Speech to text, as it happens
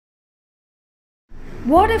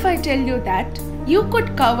What if I tell you that you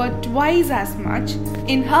could cover twice as much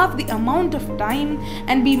in half the amount of time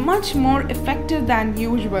and be much more effective than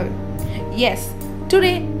usual? Yes,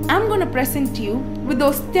 today I'm going to present you with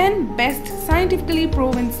those 10 best scientifically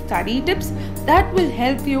proven study tips that will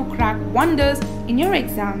help you crack wonders in your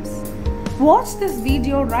exams. Watch this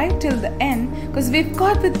video right till the end because we've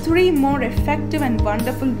got the 3 more effective and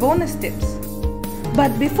wonderful bonus tips.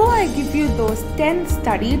 But before I give you those 10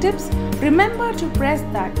 study tips, remember to press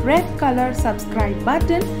that red color subscribe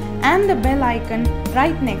button and the bell icon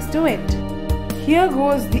right next to it. Here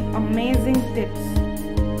goes the amazing tips.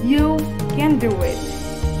 You can do it.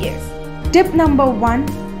 Yes. Tip number 1.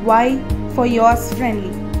 Why? For yours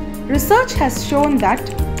friendly. Research has shown that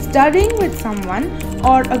studying with someone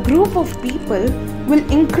or a group of people will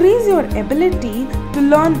increase your ability to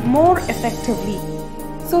learn more effectively.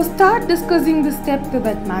 So start discussing the steps to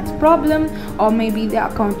that maths problem, or maybe the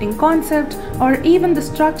accounting concept, or even the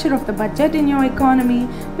structure of the budget in your economy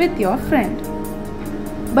with your friend.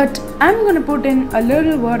 But I'm going to put in a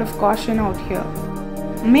little word of caution out here.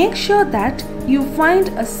 Make sure that you find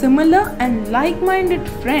a similar and like-minded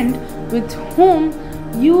friend with whom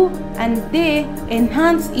you and they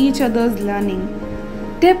enhance each other's learning.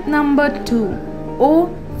 Tip number 2.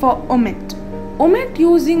 O for omit. Omit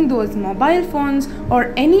using those mobile phones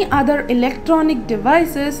or any other electronic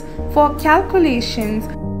devices for calculations,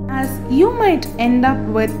 as you might end up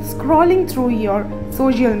with scrolling through your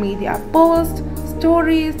social media posts,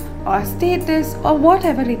 stories or status or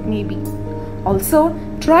whatever it may be. Also,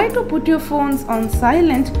 try to put your phones on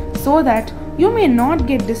silent so that you may not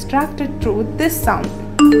get distracted through this sound.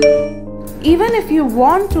 Even if you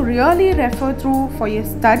want to really refer through for your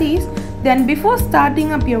studies, then before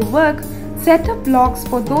starting up your work, set up locks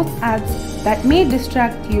for those apps that may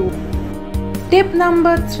distract you. Tip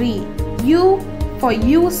number 3. U for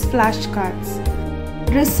use flashcards.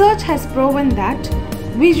 Research has proven that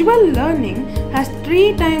visual learning has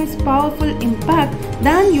 3 times powerful impact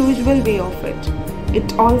than usual way of it.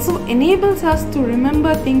 It also enables us to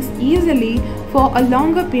remember things easily for a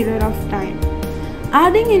longer period of time.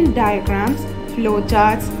 Adding in diagrams,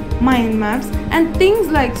 flowcharts, mind maps and things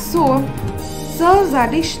like so serves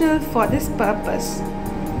additional for this purpose.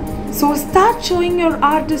 So start showing your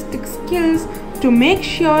artistic skills to make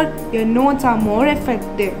sure your notes are more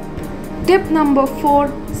effective. Tip number 4.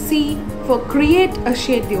 C for create a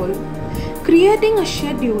schedule. Creating a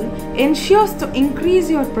schedule ensures to increase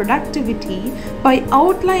your productivity by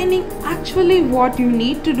outlining actually what you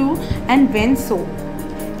need to do and when so.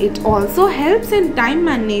 It also helps in time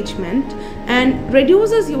management and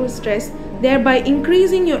reduces your stress, thereby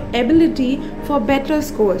increasing your ability for better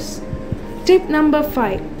scores. Tip number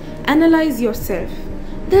 5. Analyze yourself.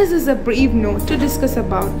 This is a brief note to discuss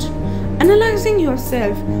about. Analyzing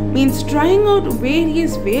yourself means trying out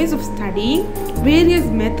various ways of studying, various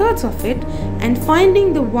methods of it, and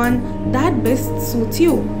finding the one that best suits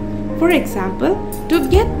you. For example, to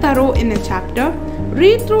get thorough in a chapter,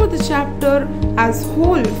 read through the chapter as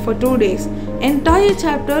whole for 2 days, entire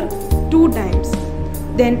chapter 2 times.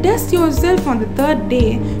 Then test yourself on the 3rd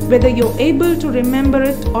day whether you're able to remember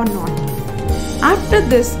it or not. After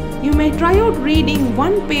this, you may try out reading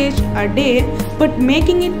 1 page a day but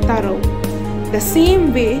making it thorough. The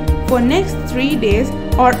same way for next 3 days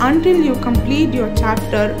or until you complete your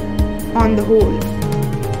chapter on the whole.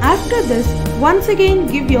 After this, once again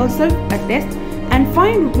give yourself a test and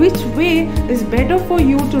find which way is better for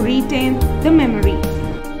you to retain the memory.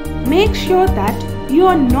 Make sure that you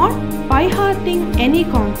are not by-hearting any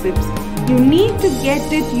concepts. You need to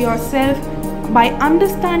get it yourself by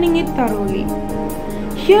understanding it thoroughly.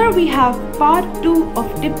 Here we have part 2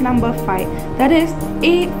 of tip number 5, that is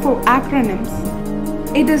A for acronyms.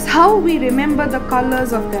 It is how we remember the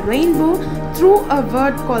colors of the rainbow through a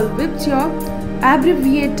word called picture,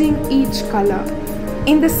 abbreviating each color.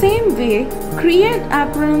 In the same way, create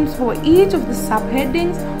acronyms for each of the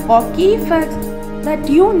subheadings or key facts that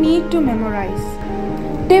you need to memorize.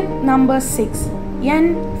 Tip number 6.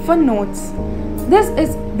 N for notes. This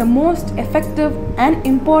is the most effective and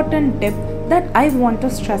important tip that I want to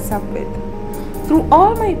stress up with. Through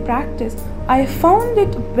all my practice, I found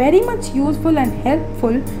it very much useful and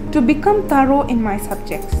helpful to become thorough in my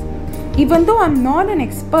subjects. Even though I'm not an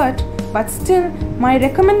expert, but still my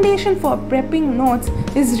recommendation for prepping notes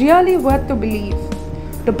is really worth to believe.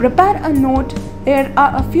 To prepare a note, there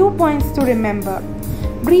are a few points to remember.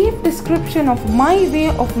 Brief description of my way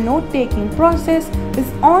of note-taking process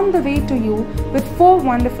is on the way to you with 4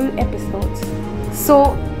 wonderful episodes.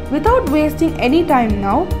 So, without wasting any time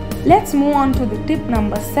now, let's move on to the tip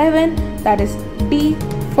number 7, that is D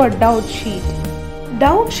for doubt sheet.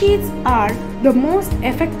 Doubt sheets are the most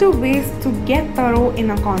effective ways to get thorough in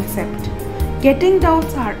a concept. Getting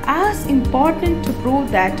doubts are as important to prove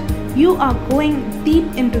that you are going deep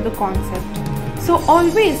into the concept. So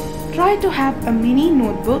always try to have a mini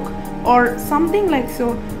notebook or something like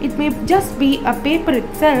so. It may just be a paper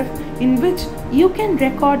itself in which you can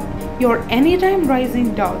record your anytime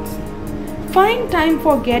rising doubts. Find time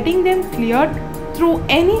for getting them cleared through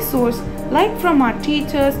any source like from our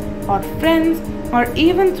teachers or friends or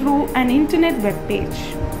even through an internet web page.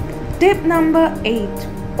 Tip number 8.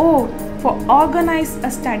 O for organize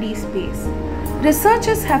a study space.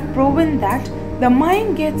 Researchers have proven that the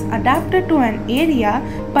mind gets adapted to an area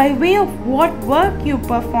by way of what work you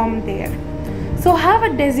perform there. So have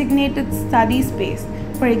a designated study space.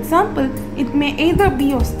 For example, it may either be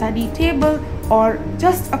your study table or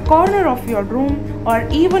just a corner of your room or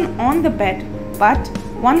even on the bed, but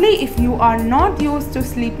only if you are not used to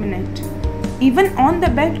sleep in it. Even on the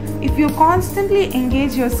bed, if you constantly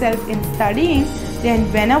engage yourself in studying, then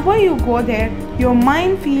whenever you go there, your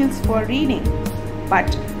mind feels for reading.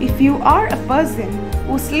 But if you are a person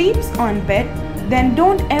who sleeps on bed, then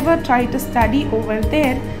don't ever try to study over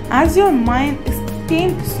there as your mind is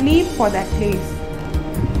trained to sleep for that place.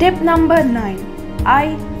 Tip number 9.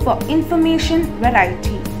 I for information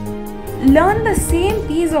variety. Learn the same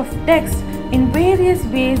piece of text in various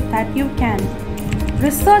ways that you can.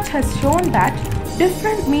 Research has shown that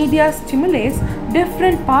different media stimulates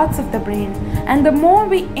different parts of the brain, and the more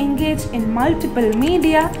we engage in multiple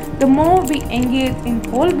media, the more we engage in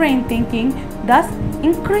whole brain thinking, thus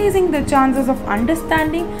increasing the chances of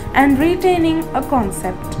understanding and retaining a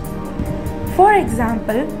concept. For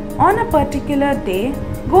example, on a particular day,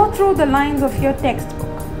 go through the lines of your textbook.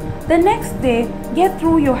 The next day, get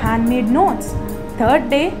through your handmade notes.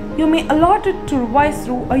 Third day, you may allot it to revise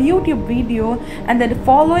through a YouTube video, and the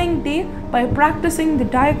following day by practicing the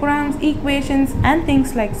diagrams, equations and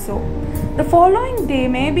things like so. The following day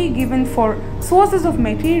may be given for sources of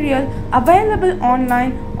material available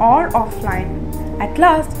online or offline. At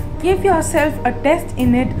last, give yourself a test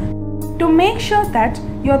in it to make sure that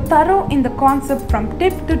you're thorough in the concept from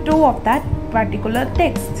tip to toe of that particular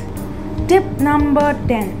text. Tip number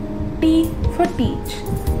 10. T for teach.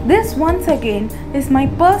 This once again is my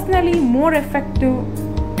personally more effective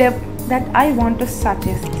tip that I want to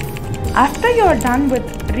suggest. After you're done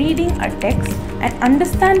with reading a text and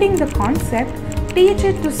understanding the concept, teach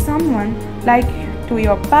it to someone, like to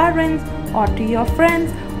your parents or to your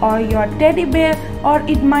friends or your teddy bear, or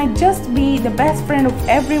it might just be the best friend of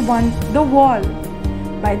everyone, the wall.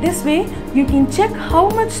 By this way, you can check how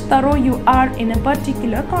much thorough you are in a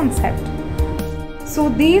particular concept. So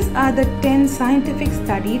these are the 10 scientific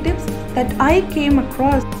study tips that I came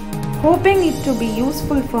across, hoping it to be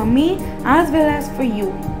useful for me as well as for you.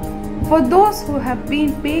 For those who have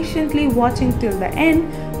been patiently watching till the end,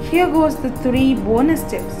 here goes the 3 bonus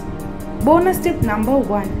tips. Bonus tip number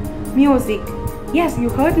 1. Music. Yes, you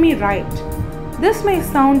heard me right. This may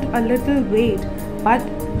sound a little weird, but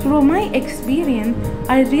through my experience,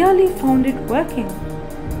 I really found it working.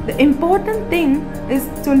 The important thing is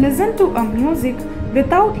to listen to a music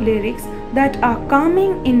without lyrics that are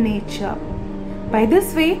calming in nature. By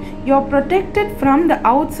this way, you're protected from the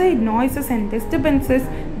outside noises and disturbances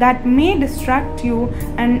that may distract you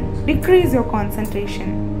and decrease your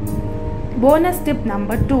concentration. Bonus tip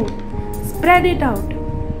number 2. Spread it out.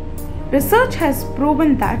 Research has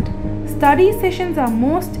proven that study sessions are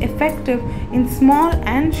most effective in small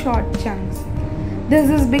and short chunks. This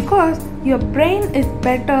is because your brain is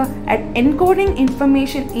better at encoding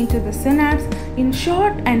information into the synapse in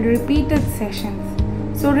short and repeated sessions.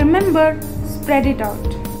 So remember, spread it out.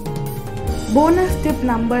 Bonus tip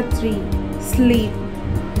number 3. Sleep.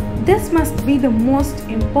 This must be the most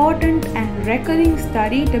important and recurring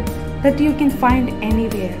study tip that you can find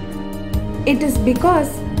anywhere. It is because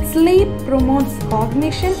sleep promotes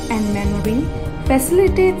cognition and memory,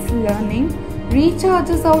 facilitates learning,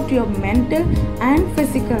 recharges out your mental and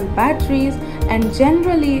physical batteries, and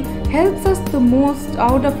generally helps us the most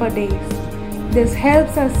out of our days. This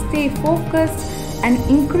helps us stay focused and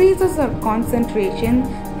increases our concentration,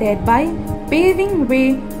 thereby paving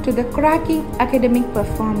way to the cracking academic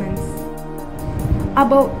performance.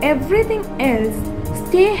 Above everything else,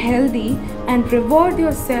 stay healthy and reward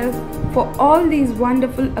yourself for all these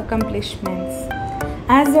wonderful accomplishments.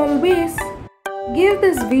 As always, give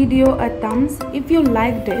this video a thumbs if you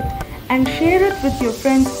liked it and share it with your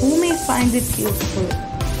friends who may find it useful.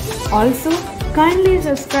 Also, kindly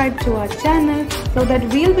subscribe to our channel so that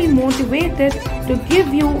we'll be motivated to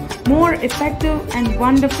give you more effective and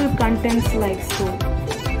wonderful contents like so.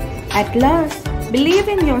 At last, believe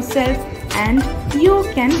in yourself and you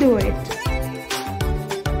can do it.